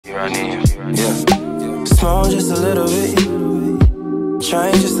Yeah. Small just a little bit.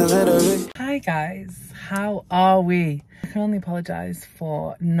 Trying just a little bit. Hi guys, how are we? I can only apologise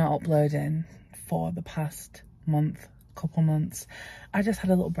for not uploading for the past couple months. I just had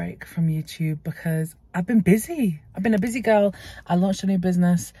a little break from YouTube because I've been busy. I've been a busy girl. I launched a new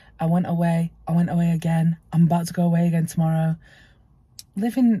business. I went away again. I'm about to go away again tomorrow.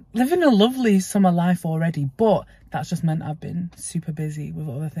 Living a lovely summer life already, but that's just meant I've been super busy with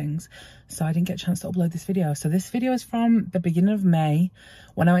other things, so I didn't get a chance to upload this video. So this video is from the beginning of May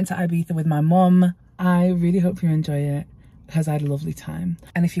when I went to Ibiza with my mum. I really hope you enjoy it because I had a lovely time,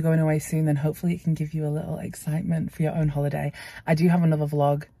 and if you're going away soon, then hopefully it can give you a little excitement for your own holiday. I do have another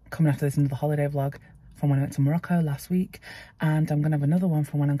vlog coming after this, another holiday vlog from when I went to Morocco last week, and I'm gonna have another one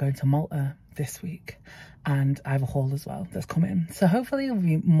from when I'm going to Malta this week, and I have a haul as well that's coming, so hopefully it'll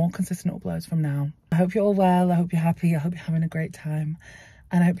be more consistent uploads from now. I hope you're all well, I hope you're happy, I hope you're having a great time,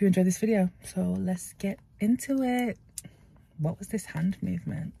 and I hope you enjoy this video. So let's get into it. What was this hand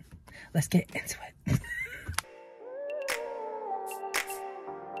movement? Let's get into it.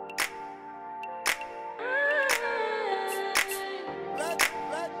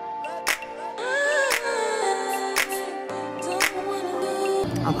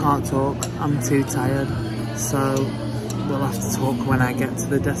 I can't talk, I'm too tired, so we'll have to talk when I get to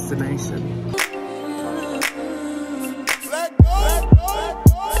the destination.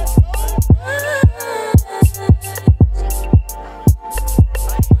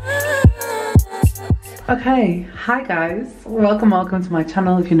 Okay, hi guys, welcome to my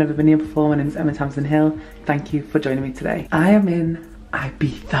channel. If you've never been here before, my name is emmatamsinhill. Thank you for joining me today. I am in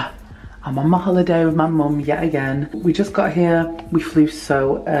Ibiza. I'm on my holiday with my mum yet again. We just got here. We flew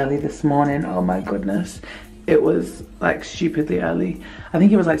so early this morning. Oh my goodness. It was like stupidly early. I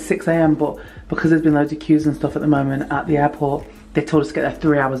think it was like 6 AM, but because there's been loads of queues and stuff at the moment at the airport, they told us to get there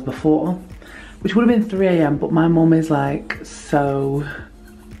 3 hours before, which would have been 3 AM, but my mum is like so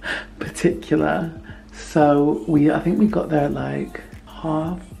particular. So I think we got there at like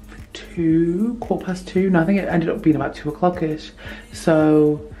 2:30, 2:15. No, I think it ended up being about 2 o'clock-ish.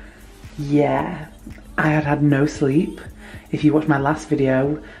 So yeah, I had no sleep. If you watch my last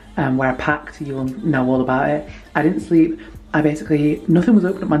video where I packed, you'll know all about it. I didn't sleep. I basically, nothing was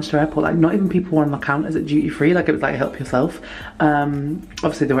open at Manchester Airport. Like, not even people were on the counters at duty free. Like, it was like help yourself.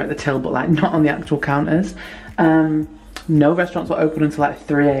 Obviously they were at the till, but like not on the actual counters. No restaurants were open until like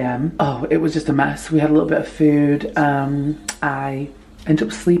 3 AM. Oh, it was just a mess. We had a little bit of food. I ended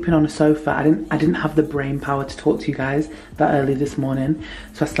up sleeping on a sofa. I didn't have the brain power to talk to you guys that early this morning,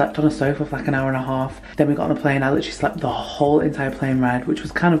 so I slept on a sofa for like an hour and a half. Then we got on a plane. I literally slept the whole entire plane ride, which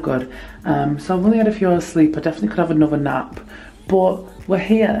was kind of good. So I've only had a few hours sleep. I definitely could have another nap, but we're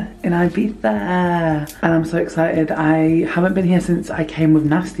here in Ibiza and I'm so excited. I haven't been here since I came with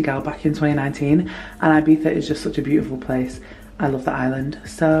Nasty Gal back in 2019, and Ibiza is just such a beautiful place. I love the island.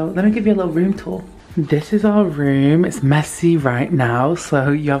 So let me give you a little room tour. This is our room. It's messy right now,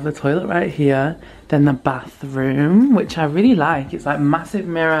 so you have the toilet right here, then the bathroom, which I really like. It's like massive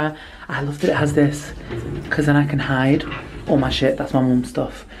mirror. I love that it has this because then I can hide all my shit. That's my mum's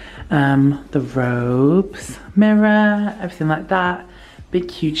stuff. The robes, mirror, everything like that. Big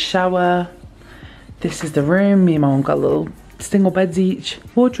huge shower. This is the room. Me and my mum got little single beds each.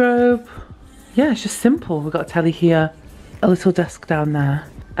 Wardrobe. Yeah, it's just simple. We've got a telly here, a little desk down there,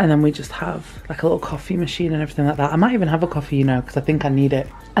 and then we just have like a little coffee machine and everything like that. I might even have a coffee, you know, because I think I need it.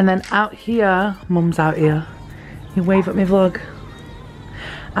 And then out here, mum's out here. You wave at me vlog.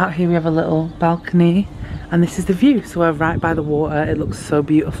 Out here we have a little balcony, and this is the view. So we're right by the water. It looks so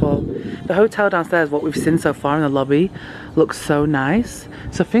beautiful. The hotel downstairs, what we've seen so far in the lobby, looks so nice.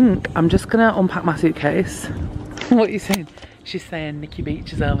 So I think I'm just gonna unpack my suitcase. What are you saying? She's saying Nikki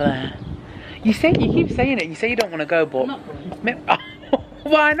Beach is over there. You keep saying it. You say you don't want to go, but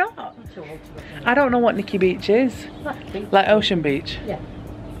why not? I don't know what Nikki Beach is. Like Ocean Beach? Yeah.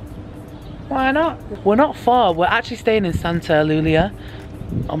 Why not? We're not far. We're actually staying in Santa Lulia.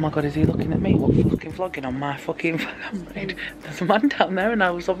 Oh my god, is he looking at me? What, fucking vlogging on my fucking camera? There's a man down there and I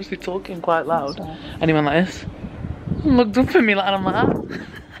was obviously talking quite loud. And he went like this. Looked up at me like, I'm like,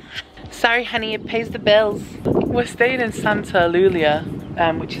 sorry honey, it pays the bills. We're staying in Santa Lulia,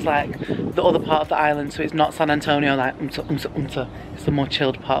 which is like the other part of the island, so it's not San Antonio, like it's the more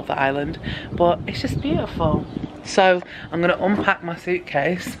chilled part of the island, but it's just beautiful. So I'm gonna unpack my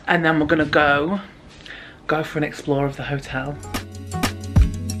suitcase and then we're gonna go for an explore of the hotel.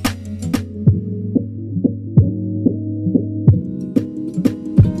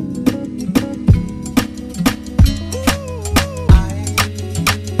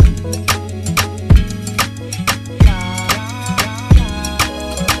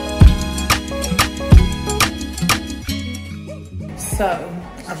 So,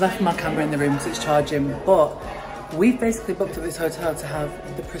 I've left my camera in the room so it's charging, but we've basically booked at this hotel to have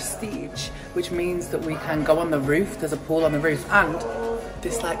the prestige, which means that we can go on the roof. There's a pool on the roof and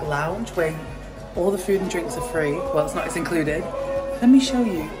this like lounge where all the food and drinks are free. Well, it's included. Let me show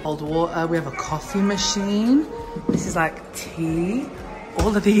you. Cold water, we have a coffee machine. This is like tea.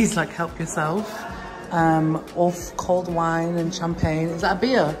 All of these like help yourself. All cold wine and champagne. Is that a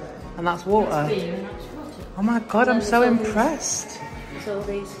beer? And that's water. That's beer and that's water. Oh my God, I'm so impressed. There's all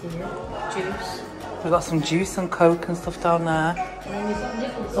these here, juice. We've got some juice and Coke and stuff down there. And then we've got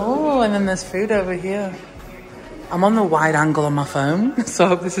nipples. Oh, and then there's food over here. I'm on the wide angle on my phone, so I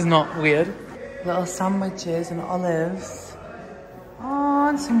hope this is not weird. Little sandwiches and olives. Oh,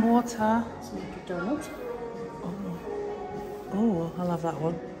 and some water. Some donut. Oh, I love that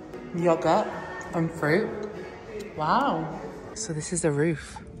one. Yogurt and fruit. Wow. So this is the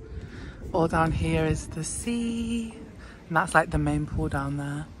roof. All down here is the sea. And that's like the main pool down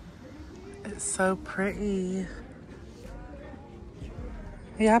there. It's so pretty.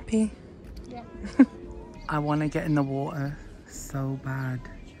 Are you happy? Yeah. I want to get in the water so bad.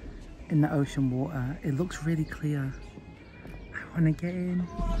 In the ocean water. It looks really clear. I want to get in.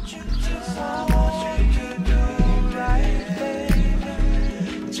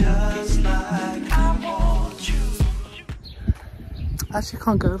 I actually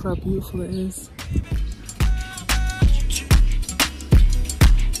can't go over how beautiful it is.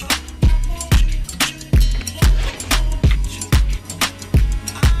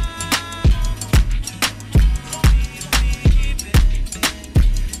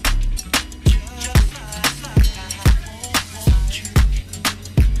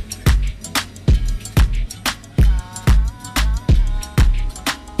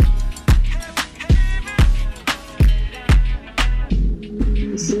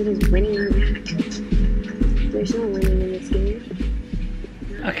 There's no winning in this game.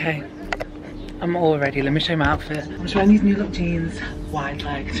 Okay, I'm all ready. Let me show you my outfit. I'm just wearing these new look jeans,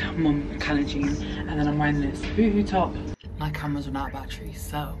 wide-legged mum kind of jeans, and then I'm wearing this boohoo top. My camera's run out of battery,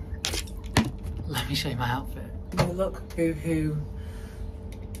 so let me show you my outfit. New look boohoo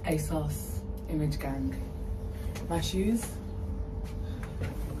ASOS image gang. My shoes,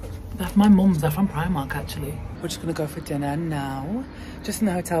 they're my mum's, they're from Primark actually. We're just gonna go for dinner now, just in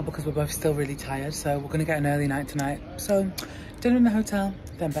the hotel because we're both still really tired, so we're gonna get an early night tonight. So dinner in the hotel,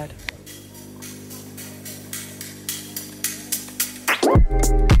 then bed.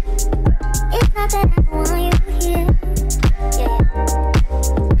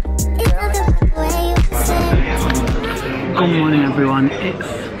 Good morning everyone,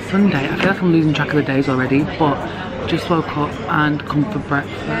 it's Sunday. I feel like I'm losing track of the days already, but just woke up and come for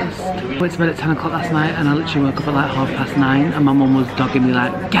breakfast. Went to bed at 10 o'clock last night and I literally woke up at like 9:30 and my mum was dogging me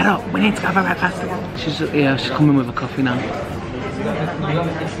like, get up, we need to go for breakfast. She's just, yeah, she's coming with a coffee now.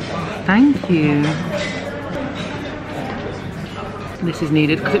 Thank you. This is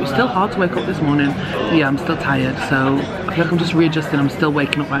needed because it was still hard to wake up this morning. Yeah, I'm still tired, so I feel like I'm just readjusting. I'm still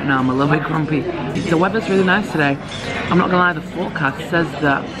waking up right now. I'm a little bit grumpy. The weather's really nice today. I'm not gonna lie, the forecast says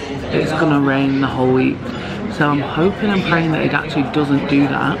that it's gonna rain the whole week. So I'm hoping and praying that it actually doesn't do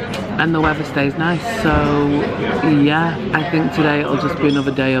that and the weather stays nice. So yeah, I think today it'll just be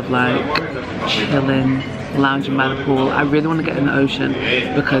another day of like chilling, lounging by the pool. I really want to get in the ocean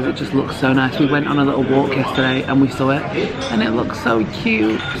because it just looks so nice. We went on a little walk yesterday and we saw it and it looks so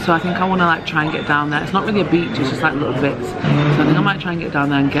cute. So I think I want to like try and get down there. It's not really a beach, it's just like little bits. So I think I might try and get down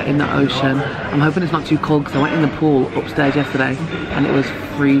there and get in the ocean. I'm hoping it's not too cold because I went in the pool upstairs yesterday and it was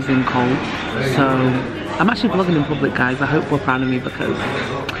freezing cold. So I'm actually vlogging in public, guys. I hope we're proud of me because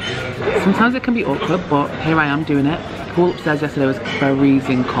sometimes it can be awkward, but here I am doing it. The pool upstairs yesterday was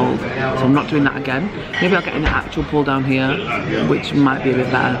freezing cold, so I'm not doing that again. Maybe I'll get in the actual pool down here, which might be a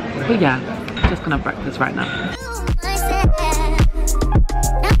bit better. But yeah, I'm just gonna have breakfast right now.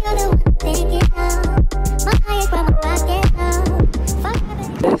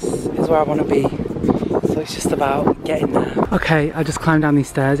 This is where I want to be. So it's just about getting there. Okay, I just climbed down these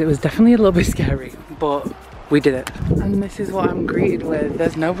stairs. It was definitely a little bit scary, but we did it. And this is what I'm greeted with.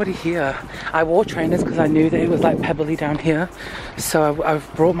 There's nobody here. I wore trainers because I knew that it was like pebbly down here. So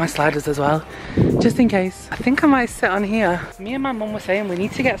I've brought my sliders as well, just in case. I think I might sit on here. Me and my mum were saying we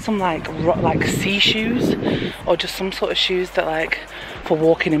need to get some like sea shoes or just some sort of shoes that like for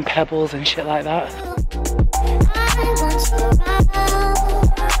walking in pebbles and shit like that.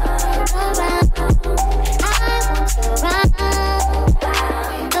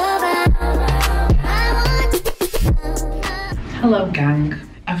 Hello gang,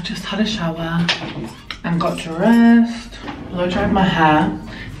 I've just had a shower and got dressed, blow dried my hair.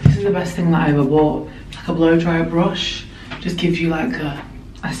 This is the best thing that I ever bought, like a blow dry brush. Just gives you like a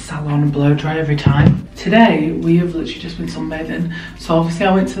salon blow dry every time. Today we have literally just been sunbathing. So obviously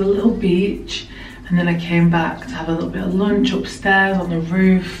I went to the little beach and then I came back to have a little bit of lunch upstairs on the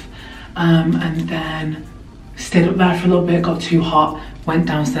roof, and then stayed up there for a little bit, got too hot, went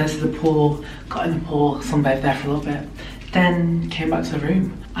downstairs to the pool, got in the pool, sunbathed there for a little bit, then came back to the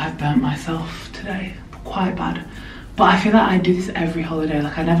room. I've burnt myself today, quite bad. But I feel like I do this every holiday,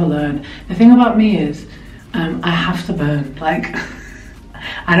 like I never learn. The thing about me is, I have to burn, like,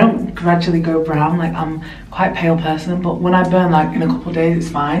 I don't gradually go brown, like I'm quite a pale person, but when I burn like in a couple of days it's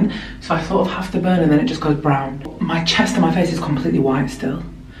fine. So I sort of have to burn and then it just goes brown. My chest and my face is completely white still.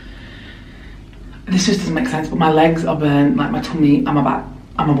 This just doesn't make sense, but my legs are burnt, like my tummy and my back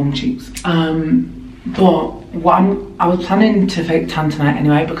and my bum cheeks. But what I was planning to fake tan tonight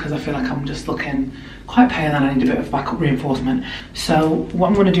anyway, because I feel like I'm just looking quite pale and I need a bit of backup reinforcement. So what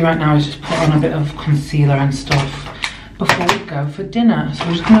I'm going to do right now is just put on a bit of concealer and stuff before we go for dinner. So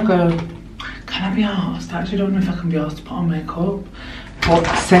we're just going to go, can I be asked? I actually don't know if I can be asked to put on makeup, but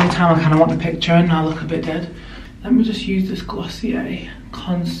at the same time I kind of want the picture and I look a bit dead. Let me just use this Glossier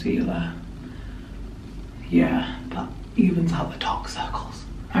concealer. Yeah, that evens out the dark circles.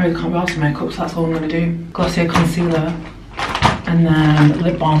 I really can't be asked for makeup, so that's all I'm going to do. Glossier concealer and then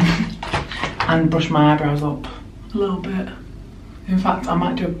lip balm and brush my eyebrows up a little bit. In fact, I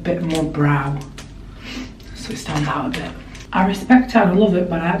might do a bit more brow so it stands out a bit. I respect it and I love it,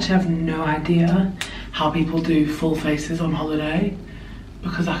 but I actually have no idea how people do full faces on holiday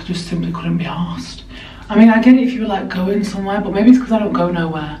because I just simply couldn't be arsed. I mean, I get it if you were like going somewhere, but maybe it's because I don't go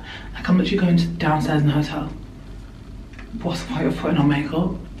nowhere. Like I'm literally going to downstairs in the hotel. What's the point of putting on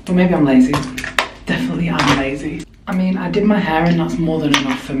makeup? But maybe I'm lazy. Definitely I'm lazy. I mean, I did my hair and that's more than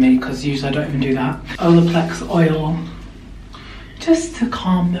enough for me because usually I don't even do that. Olaplex oil, just to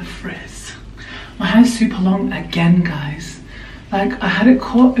calm the frizz. My hair's super long again, guys. Like I had it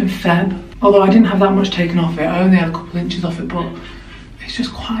cut in Feb, although I didn't have that much taken off it. I only had a couple inches off it, but it's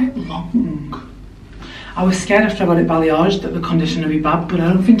just quite long. I was scared after I got it balayaged that the condition would be bad, but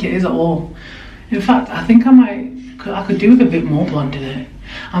I don't think it is at all. In fact, I think I could do with a bit more blonde in it.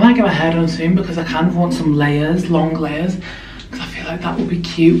 I might get my hair done soon because I kind of want some layers, long layers, because I feel like that would be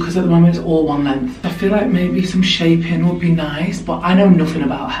cute because at the moment it's all one length. I feel like maybe some shaping would be nice, but I know nothing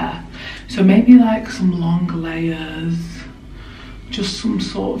about hair. So maybe like some long layers, just some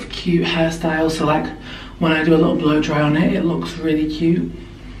sort of cute hairstyle. So like when I do a little blow dry on it, it looks really cute.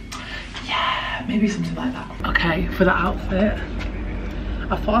 Yeah, maybe something like that. Okay, for the outfit,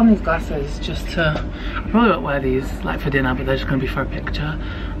 I put on these glasses just to, I probably won't wear these like for dinner, but they're just gonna be for a picture.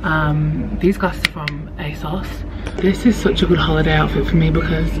 These glasses are from Eos R. This is such a good holiday outfit for me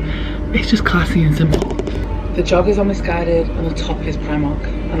because it's just classy and simple. The jog is on Misguided and the top is Primark,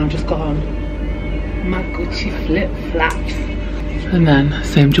 and I've just got on my Gucci flip-flops. And then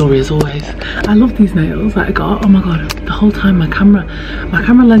same jewellery as always. I love these nails that I got. Oh my god, the whole time my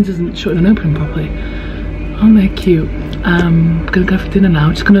camera lens isn't shutting and opening properly. Aren't they cute? I'm gonna go for dinner now.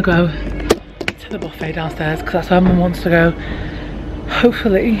 I'm just gonna go to the buffet downstairs because that's where Mum wants to go.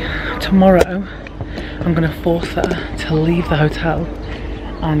 Hopefully tomorrow I'm gonna force her to leave the hotel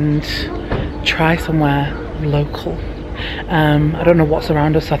and try somewhere local. I don't know what's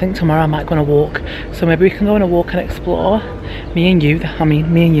around us, so I think tomorrow I might go on a walk. So maybe we can go on a walk and explore, me and you,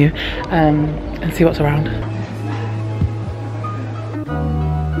 and see what's around.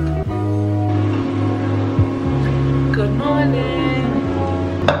 Good morning.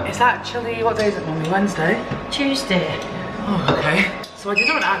 It's actually, what day is it, Mummy? Wednesday? Tuesday. Oh, okay. So I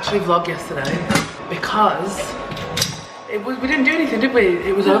didn't actually vlog yesterday because we didn't do anything, did we?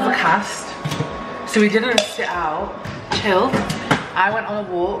 It was overcast. So we didn't sit out, chill. I went on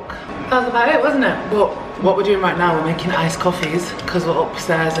a walk. That was about it, wasn't it? But what we're doing right now, we're making iced coffees because we're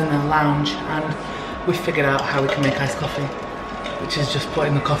upstairs in the lounge and we figured out how we can make iced coffee, which is just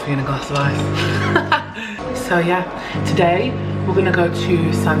putting the coffee in a glass of ice. So yeah, today we're gonna go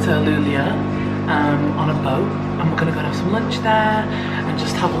to Santa Eulalia on a boat, and we're gonna go and have some lunch there and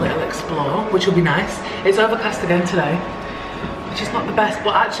just have a little explore, which will be nice. It's overcast again today, which is not the best,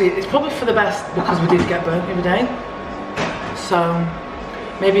 but actually it's probably for the best because we did get burnt the other day. So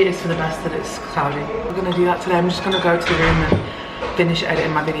maybe it is for the best that it's cloudy. We're gonna do that today. I'm just gonna go to the room and finish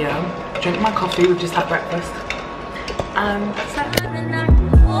editing my video, drink my coffee, we've just had breakfast, and that's it.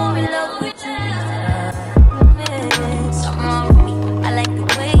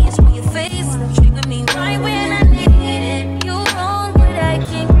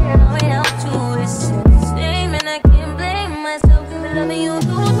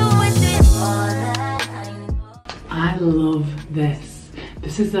 I love this.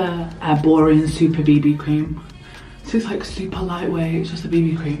 This is a Boring Super BB Cream. So it's like super lightweight, it's just a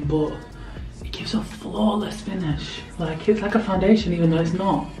BB cream, but it gives a flawless finish. Like, it's like a foundation even though it's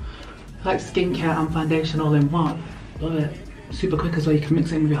not. It's like skincare and foundation all in one. Love it. Super quick as well, you can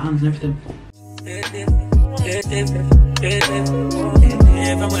mix it in with your hands and everything.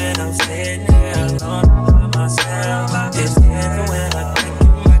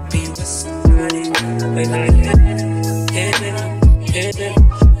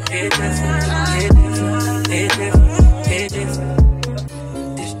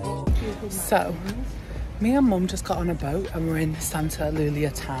 So, me and Mum just got on a boat and we're in Santa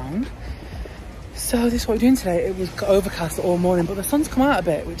Lulia town. So this is what we're doing today. It was overcast all morning, but the sun's come out a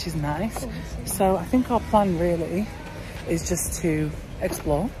bit, which is nice. So I think our plan really is just to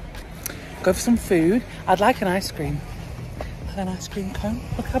explore, go for some food. I'd like an ice cream. Like an ice cream cone.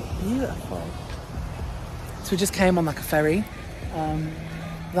 Look how beautiful. So we just came on like a ferry.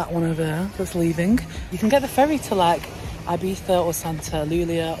 That one over there that's leaving. You can get the ferry to like Ibiza or Santa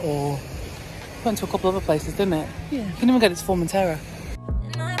Lulia, or went to a couple other places, didn't it? Yeah. You can even get it to Formentera.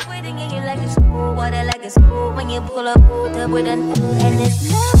 When you pull up with an and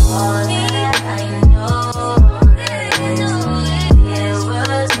it's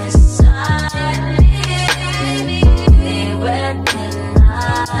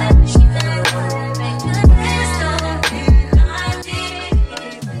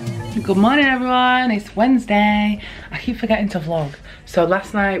Good morning everyone, it's Wednesday. I keep forgetting to vlog. So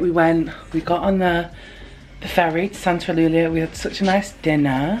last night we got on the ferry to Santa Lulia. We had such a nice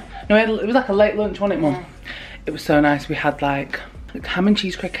dinner. No, it was like a late lunch, wasn't it, Mum? It was so nice. We had like ham and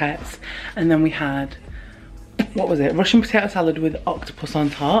cheese croquettes, and then we had, what was it? Russian potato salad with octopus on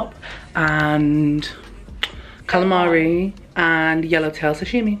top, and calamari and yellowtail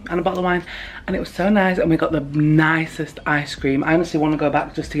sashimi, and a bottle of wine. And it was so nice, and we got the nicest ice cream. I honestly want to go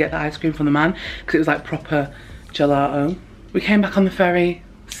back just to get the ice cream from the man, because it was like proper gelato. We came back on the ferry,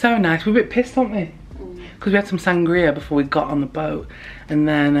 so nice. We were a bit pissed, weren't we? Because we had some sangria before we got on the boat, and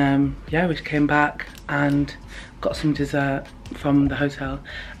then yeah, we came back and got some dessert from the hotel,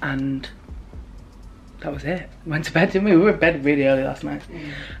 and that was it. We went to bed, didn't we? We were in bed really early last night.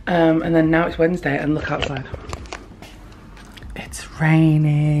 And then now it's Wednesday, and look outside. It's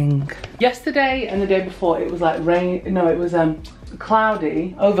raining. Yesterday and the day before it was like rain, no, it was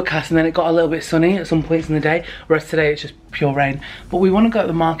cloudy, overcast, and then it got a little bit sunny at some points in the day, whereas today it's just pure rain. But we want to go to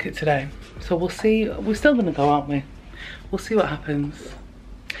the market today. So we'll see. We're still gonna go, aren't we? We'll see what happens.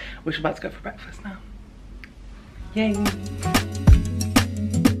 We're about to go for breakfast now. Yay!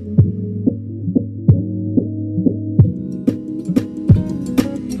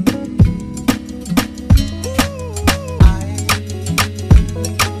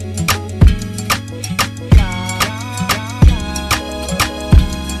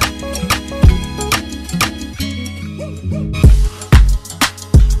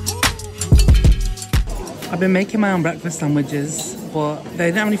 I've been making my own breakfast sandwiches, but they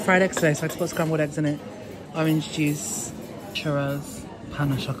didn't have any fried eggs today, so I had to put scrambled eggs in it. Orange juice, churros,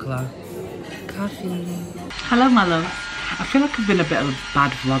 pan au chocolat, coffee. Hello my love. I feel like I've been a bit of a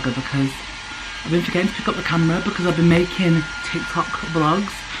bad vlogger because I've been forgetting to pick up the camera because I've been making TikTok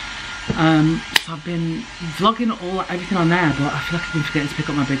vlogs. So I've been vlogging everything on there, but I feel like I've been forgetting to pick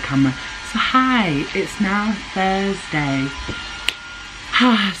up my big camera. So hi, it's now Thursday.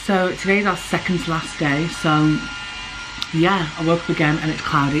 So today's our second to last day, so yeah, I woke up again and it's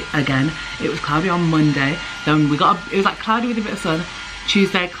cloudy again. It was cloudy on Monday, then it was like cloudy with a bit of sun.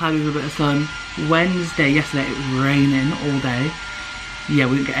 Tuesday, cloudy with a bit of sun. Wednesday, yesterday, it was raining all day. Yeah,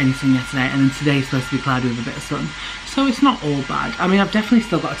 we didn't get any sun yesterday, and then today's supposed to be cloudy with a bit of sun. So it's not all bad. I mean, I've definitely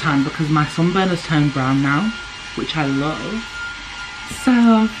still got a tan because my sunburn has turned brown now, which I love. So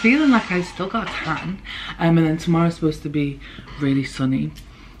I'm feeling like I've still got a tan, and then tomorrow's supposed to be really sunny.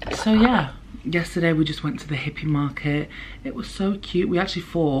 So yeah, yesterday we just went to the hippie market. It was so cute. We actually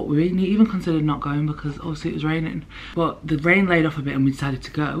thought, we even considered not going because obviously it was raining, but the rain laid off a bit and we decided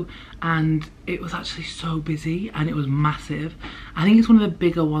to go, and it was actually so busy and it was massive. I think it's one of the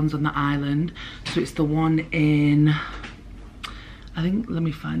bigger ones on the island, so it's the one in, I think, let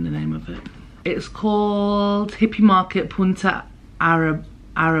me find the name of it. It's called Hippie Market Punta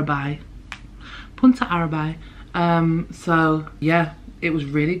Arabai. Punta Arabai. So yeah, it was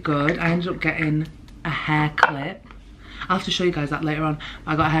really good. I ended up getting a hair clip. I'll have to show you guys that later on.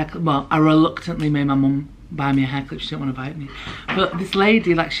 I got a hair clip. Well, I reluctantly made my mum buy me a hair clip. She didn't want to buy it me. But this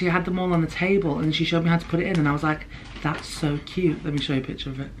lady, like, she had them all on the table and she showed me how to put it in, and I was like, that's so cute. Let me show you a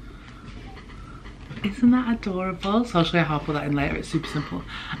picture of it. Isn't that adorable? So I'll show you how I'll put that in later. It's super simple.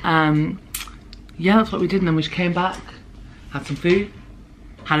 Yeah, that's what we did, and then we just came back, had some food,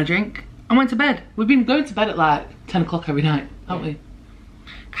 had a drink, I went to bed. We've been going to bed at like 10 o'clock every night, haven't we?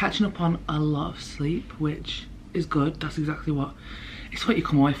 Catching up on a lot of sleep, which is good. That's exactly what, it's what you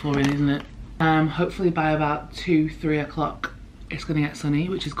come away for, really, isn't it? Hopefully by about 2-3 o'clock it's gonna get sunny,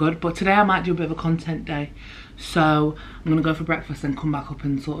 which is good. But today I might do a bit of a content day. So I'm gonna go for breakfast and come back up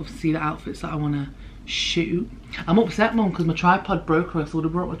and sort of see the outfits that I wanna shoot. I'm upset, Mum, because my tripod broke, or I would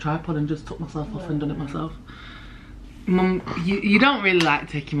have brought my tripod and just took myself off and done it myself. Mum, you don't really like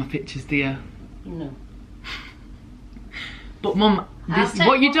taking my pictures, do you? No. But Mum,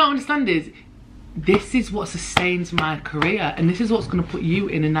 what you don't understand is, this is what sustains my career, and this is what's going to put you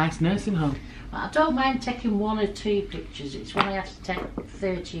in a nice nursing home. I don't mind taking 1 or 2 pictures. It's when I have to take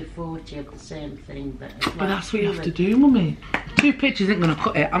 30 or 40 of the same thing. But that's what you have to do, Mummy. 2 pictures ain't going to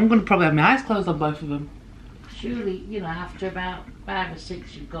cut it. I'm going to probably have my eyes closed on both of them. Surely, you know, after about 5 or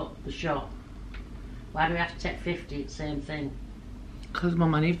 6 you've got the shot. Why do we have to take 50 of the same thing? Because,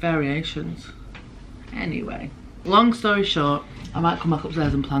 Mum, I need variations. Anyway, long story short, I might come back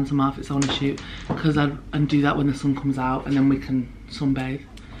upstairs and plan some outfits I want to shoot, because and do that when the sun comes out, and then we can sunbathe.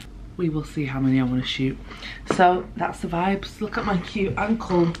 We will see how many I want to shoot. So that's the vibes. Look at my cute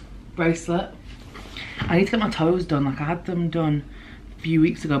ankle bracelet. I need to get my toes done. Like, I had them done a few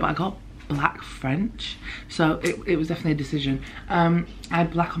weeks ago, but I got black French, so it was definitely a decision. I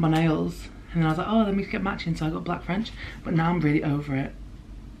had black on my nails, and then I was like, oh, let me get matching, so I got black French. But now I'm really over it.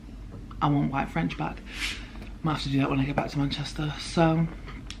 I want white French back. Might have to do that when I get back to Manchester. So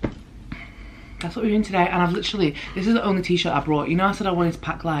that's what we're doing today. And I've literally, this is the only t-shirt I brought. You know, I said I wanted to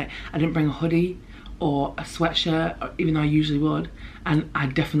pack light. I didn't bring a hoodie or a sweatshirt, even though I usually would, and I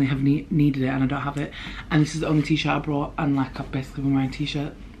definitely have needed it, and I don't have it. And this is the only t-shirt I brought, and like, I've basically been wearing a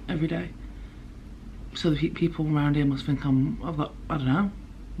t-shirt every day. So the people around here must think I don't know,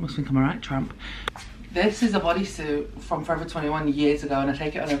 must think I'm a right tramp. This is a bodysuit from Forever 21 years ago, and I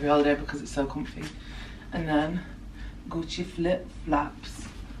take it on every holiday because it's so comfy. And then Gucci flip-flops.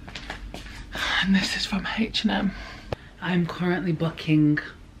 And this is from H&M. I'm currently booking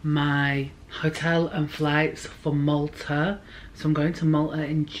my hotel and flights for Malta. So I'm going to Malta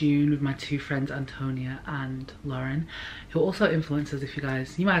in June with my 2 friends, Antonia and Lauren, who are also influencers. If you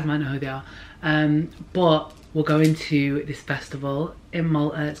guys might know who they are. But we're going to this festival in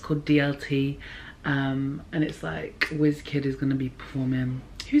Malta. It's called DLT. And it's like WizKid is going to be performing.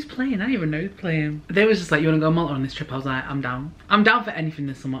 Who's playing? I don't even know who's playing. They was just like, you want to go Malta on this trip? I was like, I'm down. I'm down for anything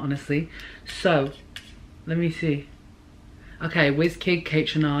this summer, honestly. So, let me see. Okay, WizKid, Kate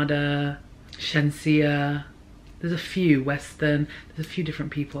Shanada, Shensia. There's a few, Western. There's a few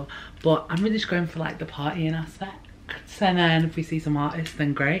different people. But I'm really just going for like the partying aspect. And then if we see some artists,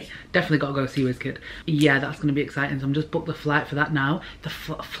 then great. Definitely got to go see WizKid. Yeah, that's going to be exciting. So I'm just booked the flight for that now. The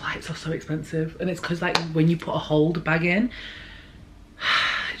flights are so expensive. And it's because like when you put a hold bag in,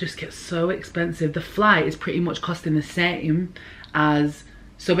 it just gets so expensive. The flight is pretty much costing the same as,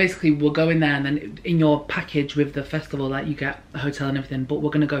 so basically we're going there, and then in your package with the festival, like, you get a hotel and everything, but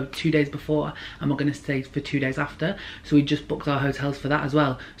we're going to go 2 days before and we're going to stay for 2 days after. So we just booked our hotels for that as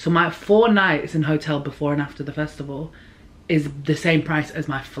well. So my 4 nights in hotel before and after the festival is the same price as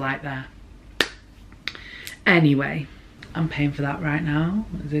my flight there. Anyway, I'm paying for that right now.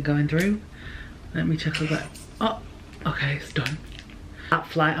 Is it going through? Let me check that. Oh, okay, it's done. That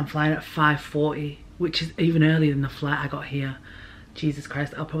flight, I'm flying at 5:40, which is even earlier than the flight I got here. Jesus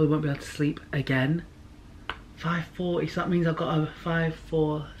Christ, I probably won't be able to sleep again. 5:40, so that means I've got a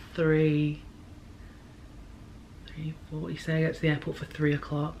 5:43, 3:40. Say I get to the airport for 3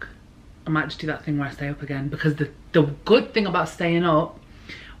 o'clock. I might just do that thing where I stay up again, because the good thing about staying up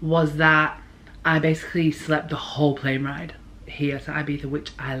was that I basically slept the whole plane ride here to Ibiza,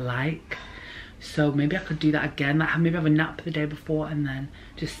 which I like. So maybe I could do that again, like maybe have a nap the day before and then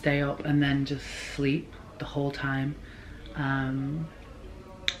just stay up and then just sleep the whole time on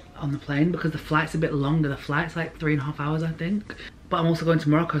the plane, because the flight's a bit longer. The flight's like 3.5 hours, I think. But I'm also going to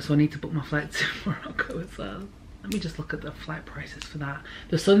Morocco, so I need to book my flight to Morocco as well. Let me just look at the flight prices for that.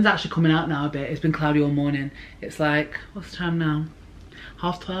 The sun's actually coming out now a bit. It's been cloudy all morning. It's like, what's the time now?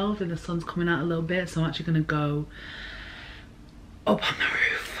 12:30, and the sun's coming out a little bit, so I'm actually gonna go up on the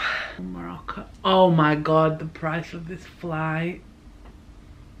roof. Morocco. Oh my god, the price of this flight,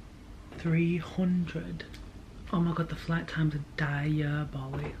 300. Oh my god, the flight times are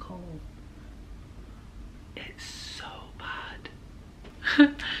diabolical. It's so bad.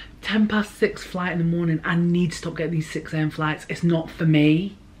 6:10 flight in the morning. I need to stop getting these 6 AM flights. It's not for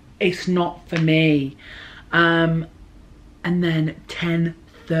me. It's not for me. And then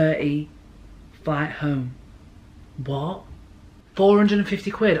 10:30 flight home. What?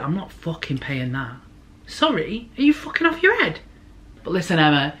 450 quid? I'm not fucking paying that. Sorry? Are you fucking off your head? But listen,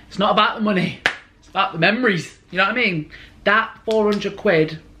 Emma, it's not about the money. It's about the memories. You know what I mean? That 400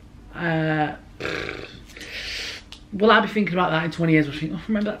 quid, will I be thinking about that in 20 years? I'll think, oh,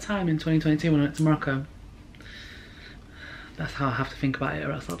 remember that time in 2022 when I went to Morocco? That's how I have to think about it,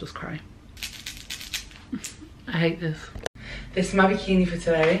 or else I'll just cry. I hate this. This is my bikini for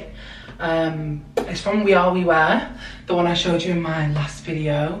today. It's from We Are We Wear, the one I showed you in my last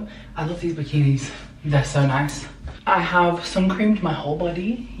video. I love these bikinis. They're so nice. I have sun creamed my whole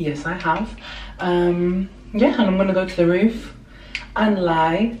body. Yes, I have. Yeah, and I'm gonna go to the roof and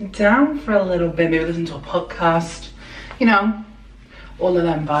lie down for a little bit, maybe listen to a podcast, you know, all of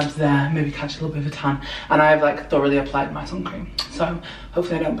them vibes there, maybe catch a little bit of a tan. And I've like thoroughly applied my sun cream, so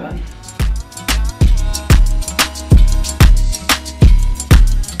hopefully I don't burn.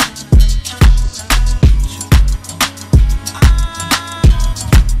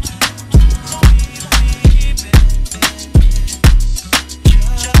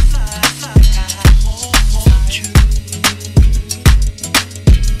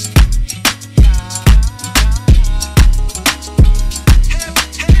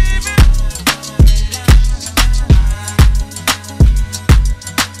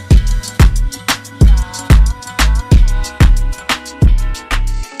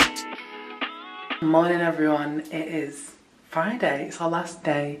 Morning everyone, it is Friday, it's our last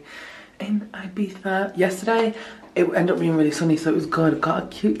day in Ibiza. Yesterday it ended up being really sunny, so it was good. I've got a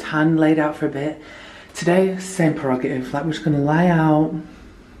cute tan, laid out for a bit. Today, same prerogative, like we're just gonna lie out,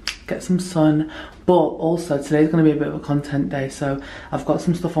 get some sun, but also today's gonna be a bit of a content day, so I've got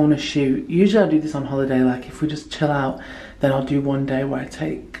some stuff I wanna shoot. Usually I do this on holiday, like if we just chill out, then I'll do one day where I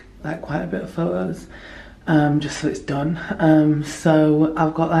take like quite a bit of photos, just so it's done. So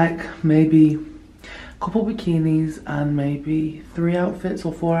I've got like maybe couple bikinis and maybe 3 outfits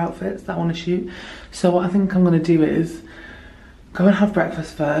or 4 outfits that I want to shoot. So what I think I'm going to do is go and have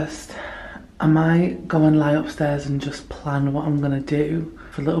breakfast first. I might go and lie upstairs and just plan what I'm going to do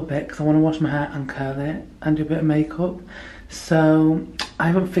for a little bit, because I want to wash my hair and curl it and do a bit of makeup. So I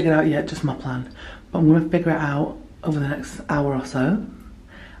haven't figured out yet just my plan, but I'm going to figure it out over the next hour or so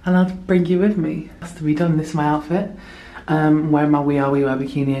and I'll bring you with me. Has to be done. This is my outfit. I'm wearing my We Are We Wear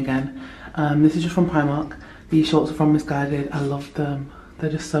bikini again. This is just from Primark. These shorts are from Misguided. I love them. They're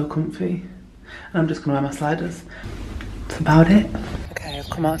just so comfy. And I'm just gonna wear my sliders. That's about it. Okay, I've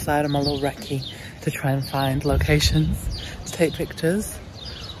come outside on my little recce to try and find locations to take pictures.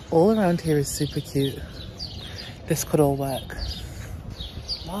 All around here is super cute. This could all work.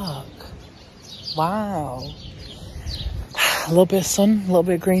 Look. Wow. A little bit of sun, a little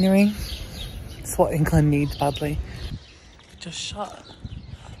bit of greenery. It's what England needs badly. Just shot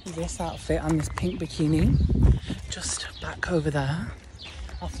this outfit and this pink bikini just back over there.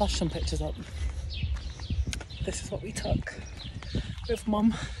 I'll flash some pictures up. This is what we took with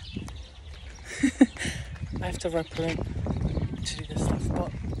Mum. I have to rope her in to do this stuff,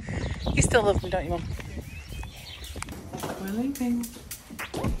 but you still love me, don't you, Mum? We're leaving.